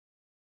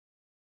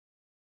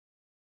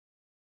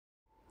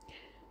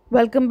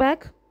Welcome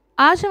back.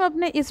 आज हम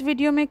अपने इस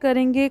वीडियो में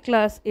करेंगे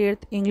class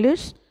 8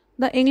 English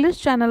the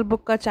English channel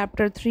book का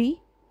चैप्टर 3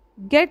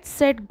 गेट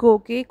सेट गो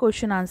के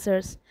क्वेश्चन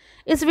आंसर्स।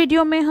 इस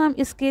वीडियो में हम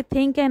इसके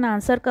थिंक एंड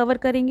आंसर कवर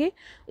करेंगे।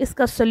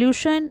 इसका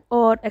सोल्यूशन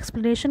और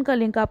एक्सप्लेनेशन का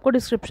लिंक आपको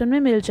डिस्क्रिप्शन में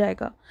मिल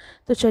जाएगा।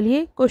 तो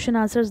चलिए क्वेश्चन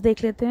आंसर्स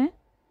देख लेते हैं।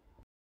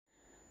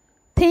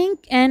 Think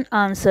and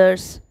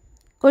answers.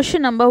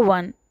 Question number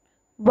 1,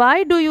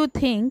 why do you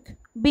think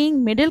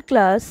being middle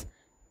class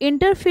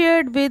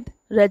interfered with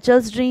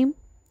Rachel's dream?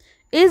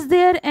 Is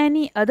there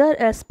any other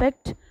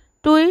aspect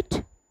to it?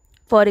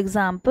 For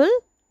example,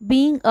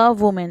 being a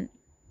woman.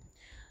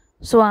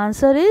 So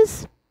answer is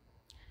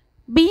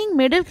being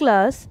middle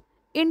class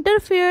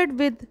interfered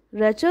with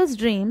Rachel's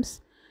dreams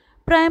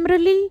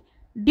primarily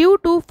due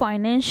to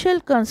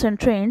financial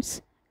constraints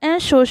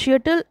and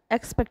societal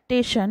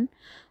expectation.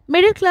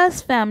 Middle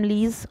class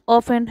families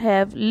often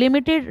have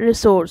limited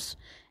resource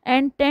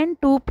and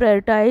tend to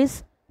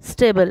prioritize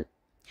stable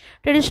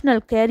traditional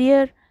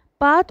career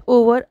path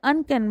over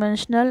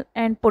unconventional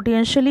and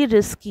potentially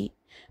risky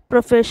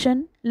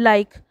profession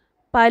like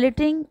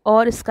piloting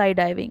or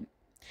skydiving.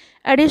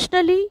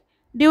 Additionally,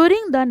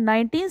 during the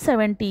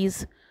 1970s,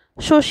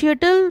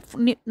 societal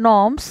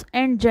norms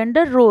and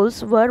gender roles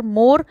were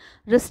more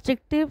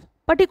restrictive,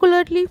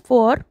 particularly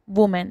for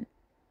women.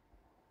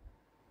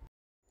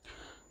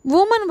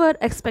 Women were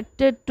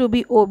expected to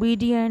be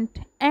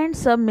obedient and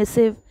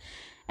submissive,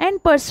 and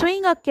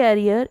pursuing a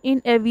career in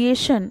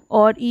aviation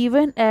or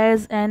even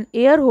as an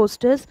air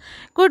hostess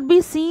could be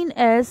seen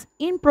as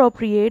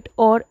inappropriate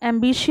or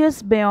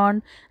ambitious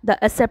beyond the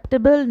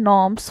acceptable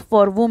norms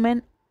for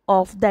women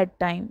of that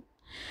time.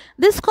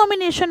 This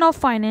combination of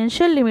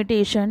financial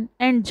limitation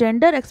and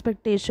gender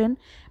expectation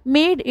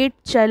made it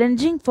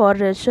challenging for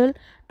Rachel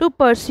to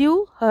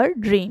pursue her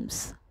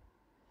dreams.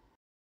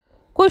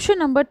 Question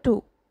number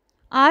 2.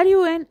 Are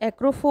you an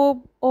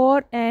acrophobe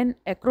or an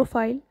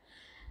acrophile?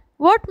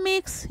 What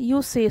makes you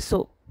say so?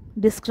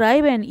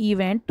 Describe an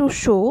event to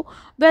show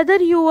whether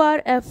you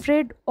are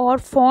afraid or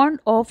fond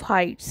of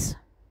heights.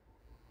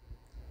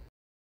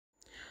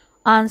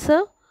 Answer: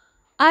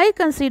 I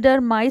consider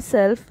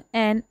myself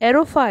an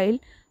aerophile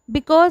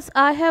because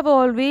I have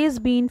always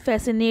been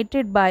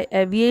fascinated by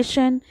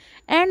aviation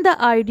and the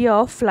idea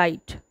of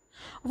flight.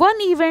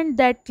 One event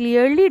that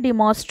clearly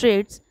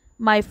demonstrates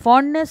my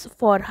fondness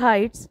for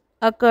heights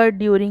occurred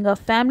during a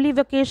family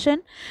vacation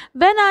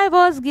when I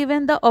was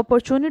given the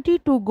opportunity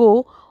to go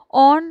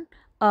on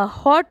a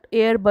hot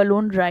air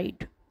balloon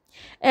ride.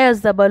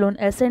 As the balloon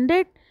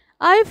ascended,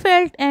 I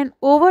felt an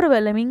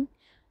overwhelming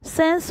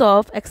sense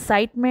of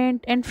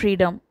excitement and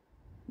freedom.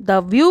 The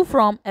view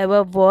from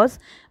above was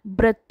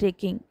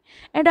breathtaking,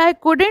 and I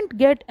couldn't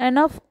get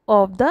enough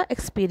of the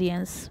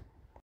experience.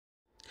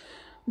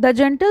 The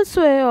gentle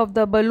sway of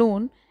the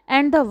balloon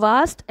and the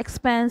vast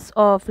expanse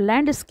of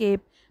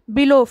landscape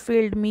below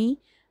filled me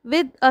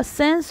with a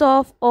sense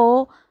of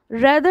awe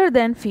rather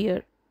than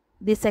fear.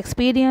 This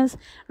experience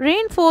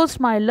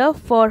reinforced my love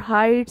for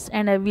heights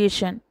and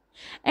aviation,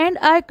 and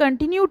I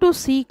continue to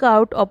seek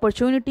out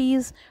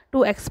opportunities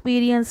to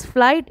experience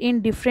flight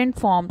in different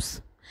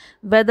forms,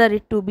 whether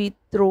it to be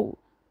through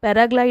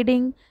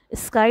paragliding,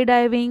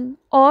 skydiving,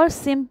 or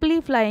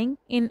simply flying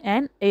in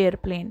an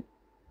airplane.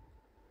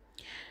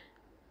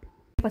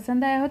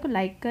 पसंद आया हो तो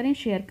like करें,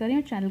 share करें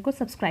और channel को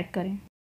subscribe करें।